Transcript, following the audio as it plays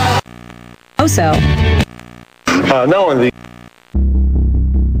So. Not only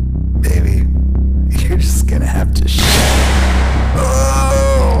Baby, you're just gonna have to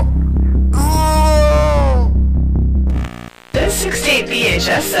This 68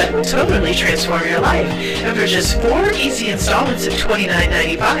 VHS set will totally transform your life. And for just 4 easy installments of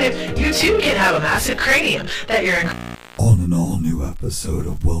 $29.95, you too can have a massive cranium that you're On an all-new episode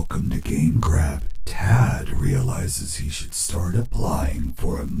of Welcome to Game Grab, Tad realizes he should start applying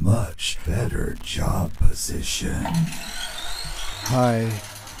for a much better job position. Hi,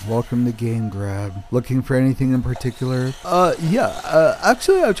 welcome to Game Grab. Looking for anything in particular?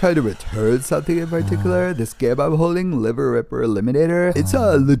 Actually I'm trying to return something in particular. This game I'm holding, Liver Ripper Eliminator, it's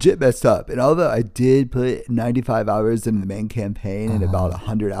legit messed up. And although I did put 95 hours into the main campaign and about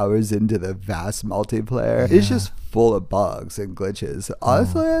 100 hours into the vast multiplayer, it's just full of bugs and glitches.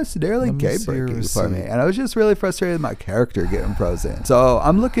 Honestly, it's nearly game-breaking for me, and I was just really frustrated with my character getting frozen. So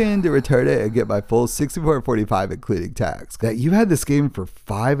I'm looking to return it and get my full 64.45 including tax. That you had this game for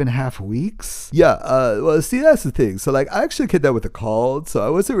 5.5 weeks? Yeah, well, see, that's the thing. So like, I actually kept that with a cold, so I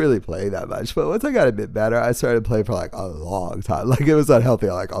wasn't really playing that much, but once I got a bit better, I started playing for like a long time. Like, it was unhealthy,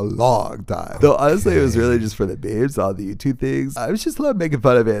 like a long time. Though honestly, it was really just for the memes, all the YouTube things. I was just love making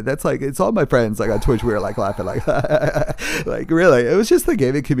fun of it. That's like, it's all my friends like on Twitch, we were like laughing like that. Like, really, it was just the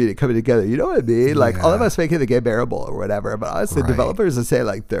gaming community coming together, you know what I mean? Like, all of us making the game bearable or whatever, but honestly, developers are saying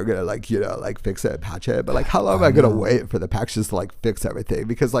like they're gonna like, you know, like fix it and patch it, but like, how long am I gonna wait for the patches to like fix everything?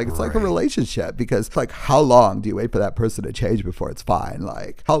 Because like, it's like a relationship, because like, how long do you wait for that person to change before it's fine?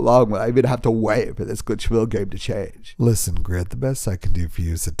 Like, how long would I even have to wait for this glitchville game to change? Listen, Grit, the best I can do for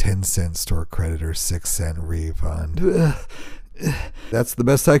you is a 10-cent store credit or 6-cent refund. That's the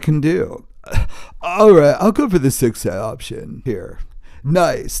best I can do. Alright, I'll go for the 6-cent option. Here.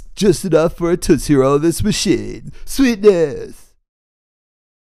 Nice. Just enough for a Tootsie Roll in this machine. Sweetness.